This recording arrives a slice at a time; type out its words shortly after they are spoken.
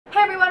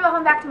everyone,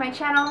 welcome back to my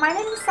channel. My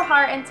name is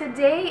Sahar and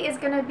today is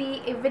going to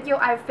be a video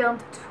I've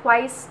filmed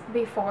twice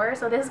before,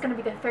 so this is going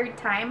to be the third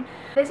time.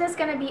 This is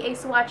going to be a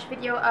swatch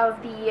video of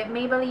the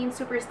Maybelline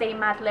Superstay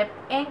Matte Lip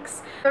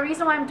Inks. The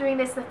reason why I'm doing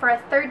this for a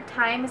third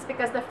time is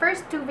because the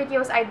first two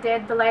videos I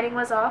did, the lighting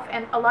was off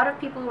and a lot of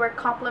people were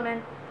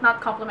not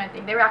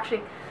complimenting, they were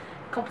actually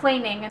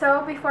complaining.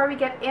 So before we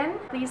get in,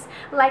 please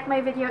like my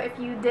video if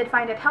you did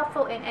find it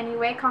helpful in any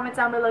way. Comment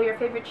down below your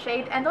favorite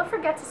shade and don't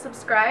forget to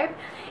subscribe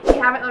if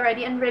you haven't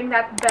already and ring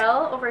that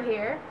bell over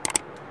here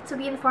to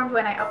be informed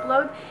when I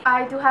upload.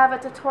 I do have a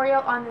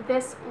tutorial on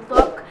this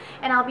look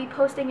and I'll be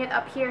posting it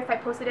up here if I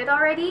posted it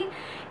already.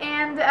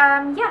 And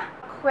yeah,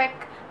 quick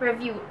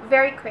review,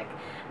 very quick.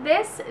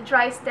 This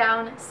dries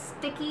down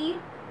sticky.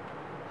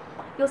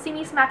 You'll see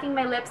me smacking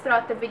my lips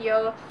throughout the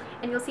video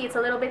and you'll see it's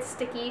a little bit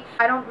sticky.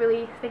 I don't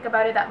really think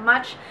about it that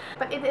much,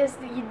 but it is,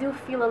 you do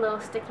feel a little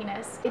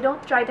stickiness. They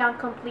don't dry down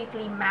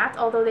completely matte,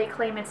 although they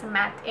claim it's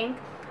matte ink.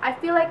 I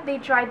feel like they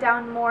dry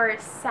down more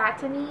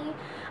satiny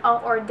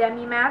or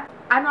demi-matte.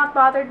 I'm not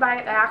bothered by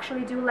it. I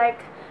actually do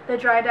like the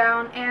dry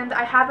down, and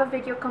I have a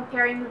video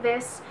comparing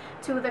this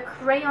to the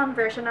crayon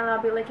version and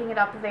I'll be linking it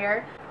up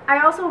there. I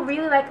also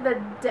really like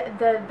the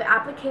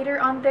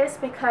applicator on this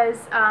because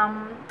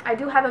I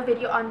do have a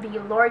video on the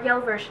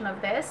L'Oreal version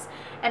of this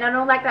and I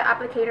don't like the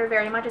applicator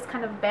very much. It's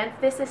kind of bent.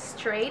 This is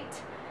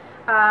straight,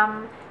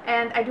 and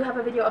I do have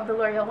a video of the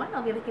L'Oreal one.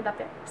 I'll be linking it up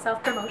there.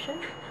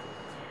 Self-promotion.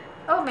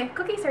 Oh, my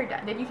cookies are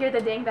done. Did you hear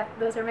the ding?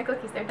 Those are my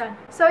cookies. They're done.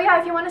 So yeah,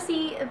 if you want to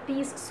see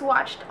these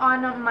swatched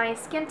on my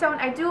skin tone,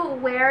 I do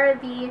wear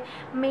the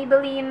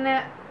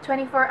Maybelline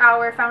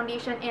 24-hour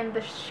foundation in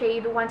the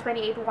shade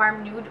 128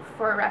 Warm Nude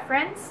for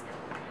reference.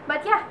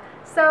 But yeah,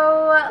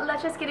 so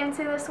let's just get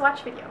into the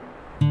swatch video.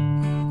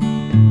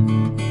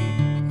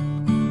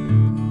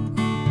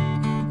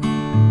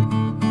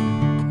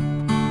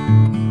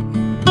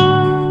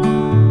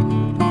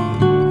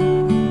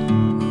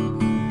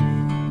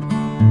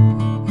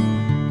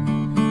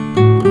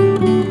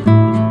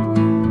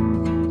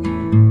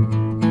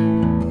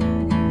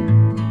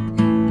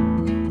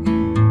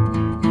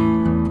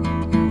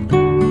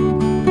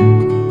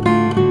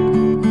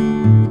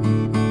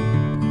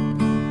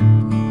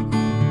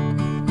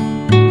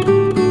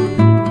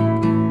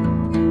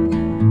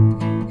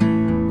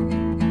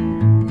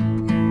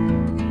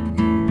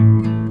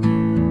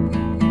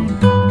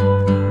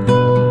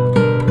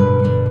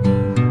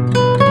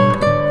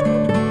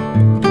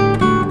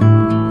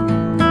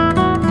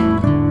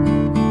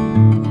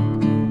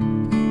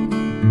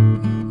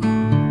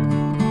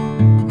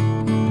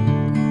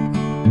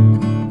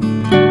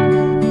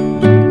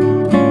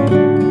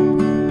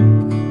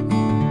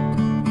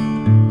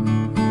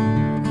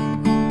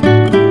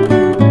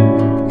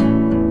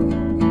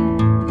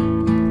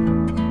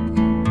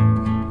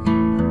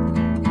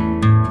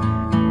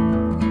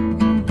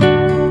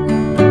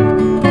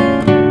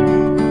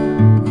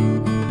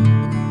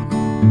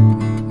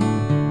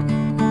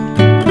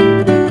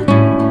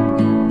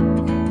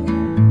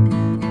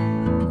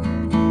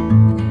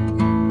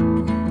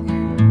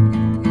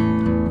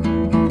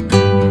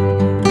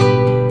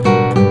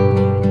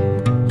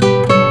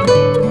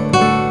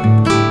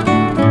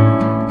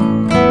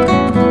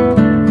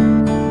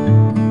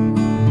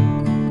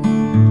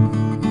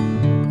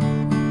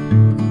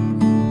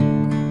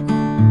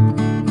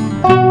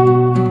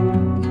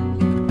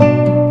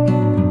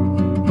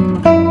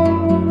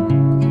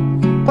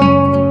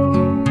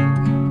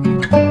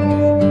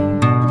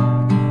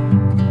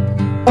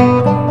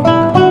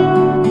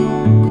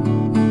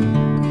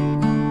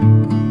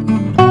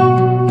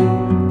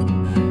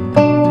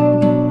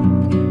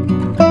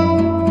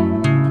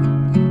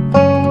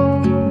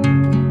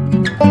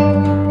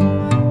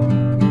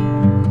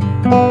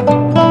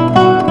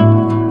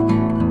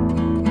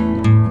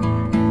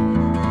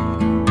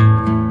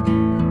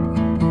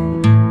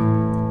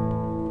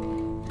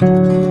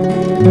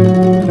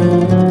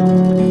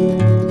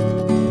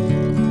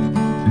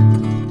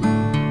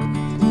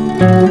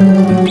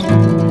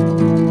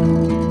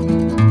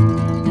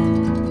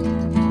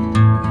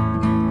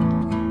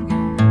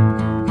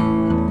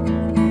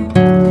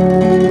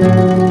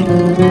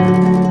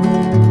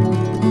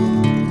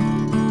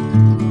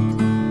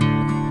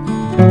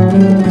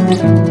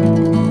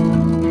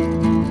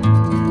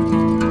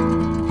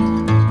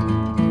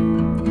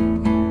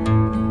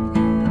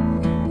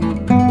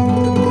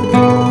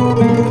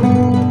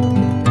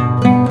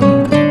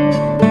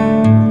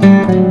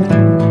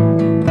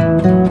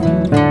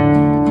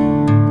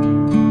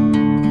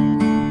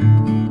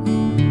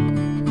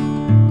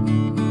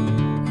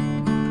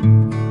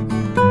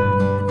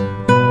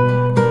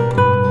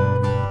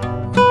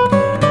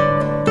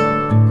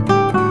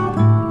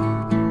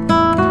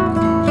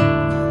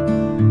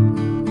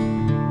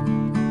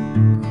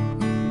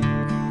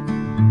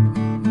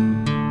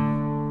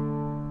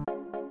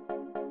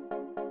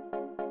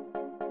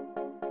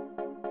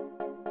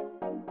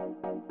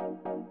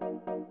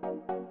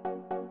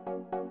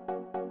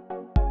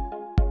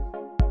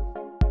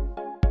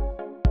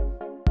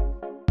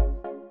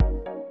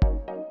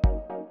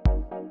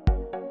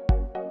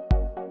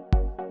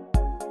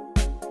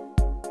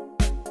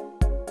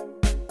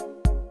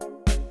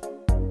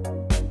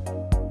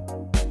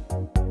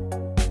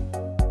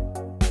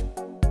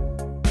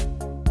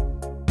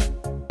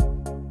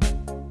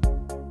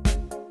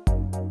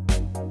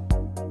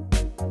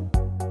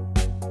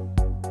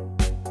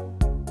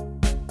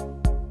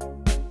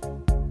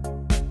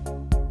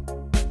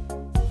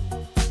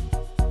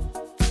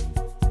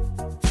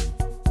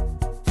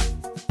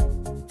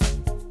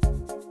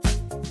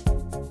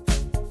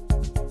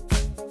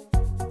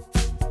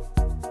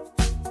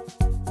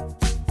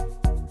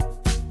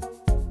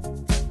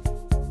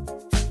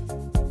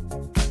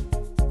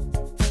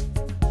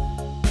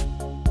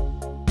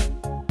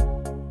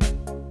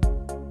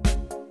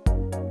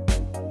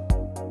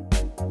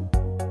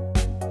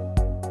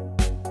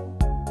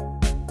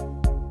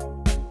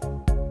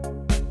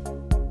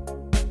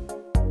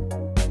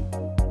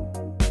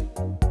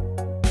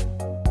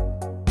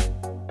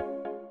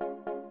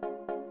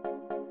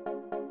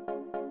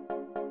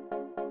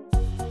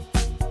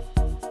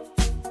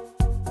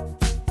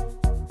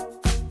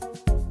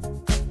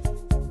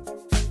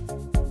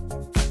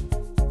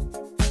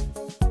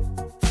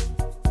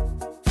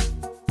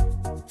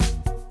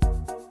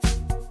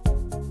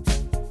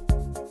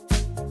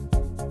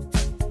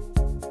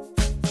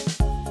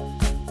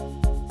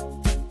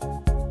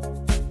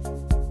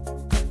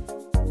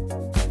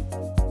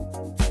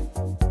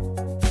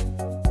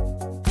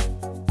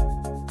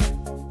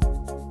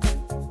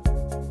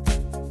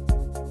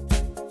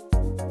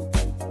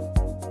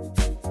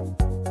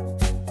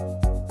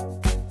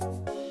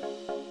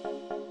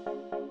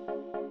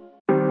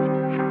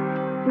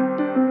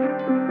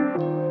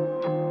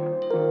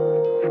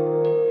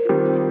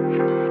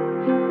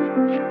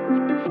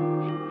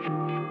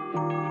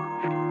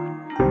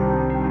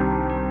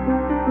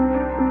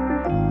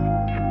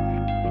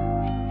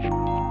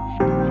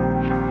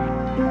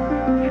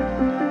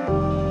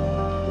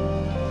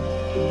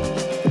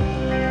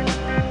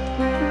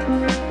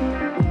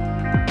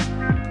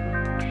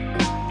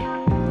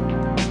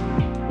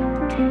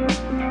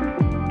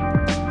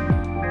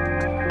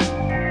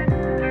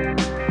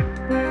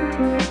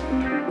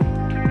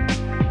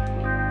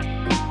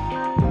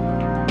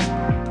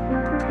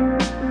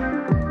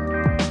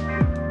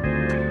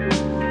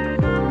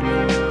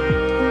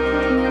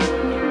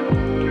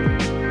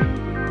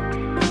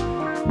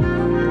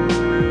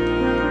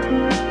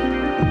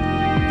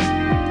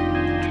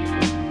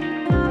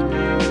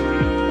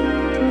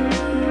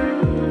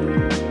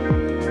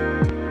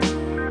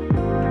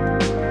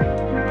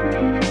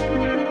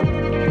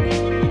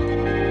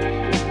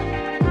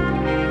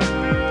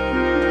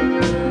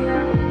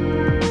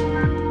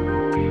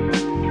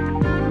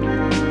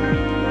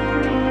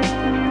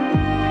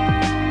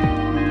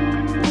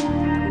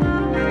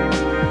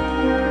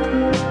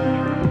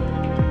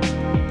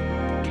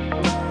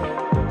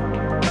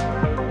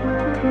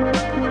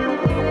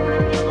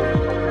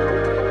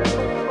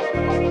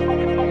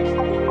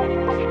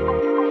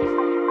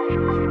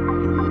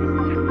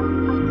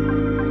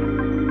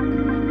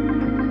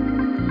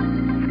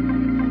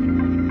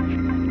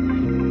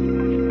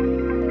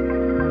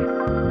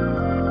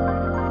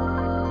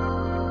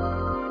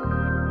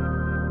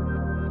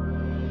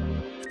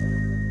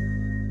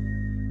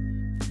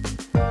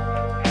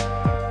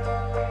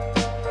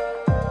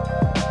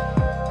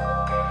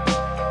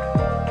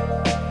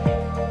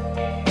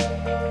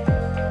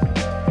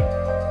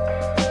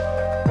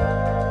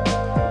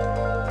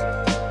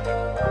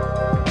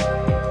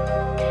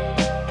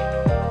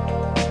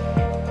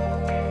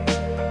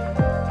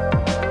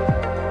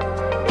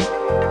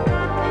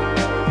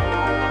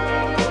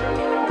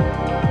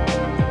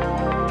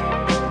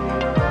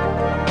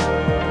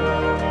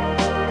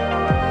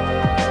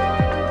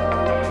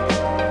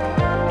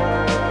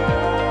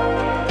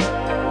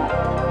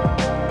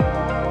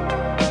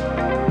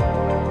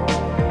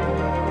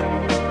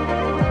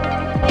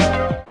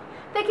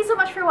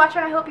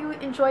 watching. I hope you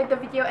enjoyed the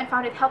video and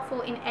found it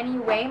helpful in any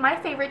way. My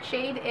favorite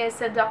shade is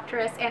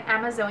Seductress and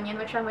Amazonian,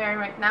 which I'm wearing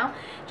right now,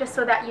 just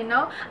so that you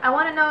know. I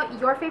want to know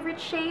your favorite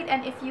shade,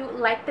 and if you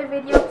like the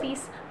video,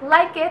 please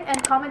like it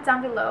and comment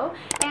down below.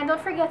 And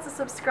don't forget to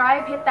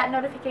subscribe, hit that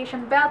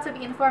notification bell to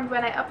be informed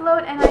when I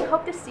upload, and I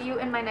hope to see you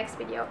in my next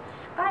video.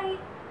 Bye!